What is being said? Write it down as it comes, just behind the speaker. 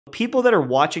People that are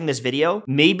watching this video,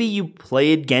 maybe you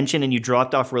played Genshin and you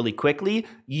dropped off really quickly,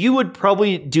 you would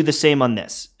probably do the same on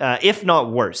this, if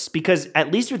not worse, because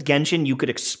at least with Genshin, you could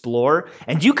explore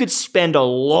and you could spend a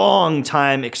long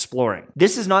time exploring.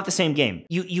 This is not the same game.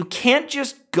 You can't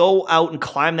just go out and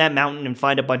climb that mountain and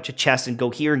find a bunch of chests and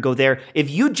go here and go there. If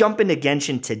you jump into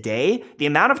Genshin today, the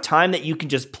amount of time that you can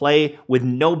just play with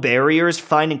no barriers,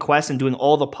 finding quests and doing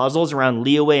all the puzzles around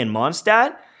Liyue and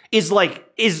Mondstadt, is like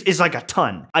a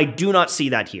ton. I do not see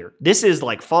that here. This is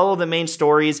like follow the main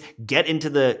stories, get into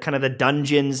the kind of the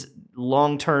dungeons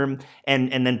long term,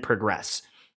 and then progress.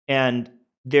 And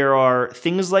there are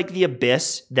things like the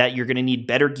Abyss that you're going to need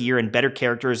better gear and better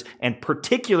characters and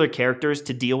particular characters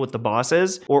to deal with the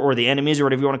bosses or the enemies or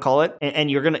whatever you want to call it.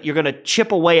 And you're gonna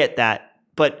chip away at that,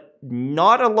 but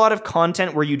not a lot of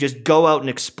content where you just go out and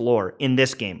explore in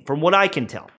this game, from what I can tell.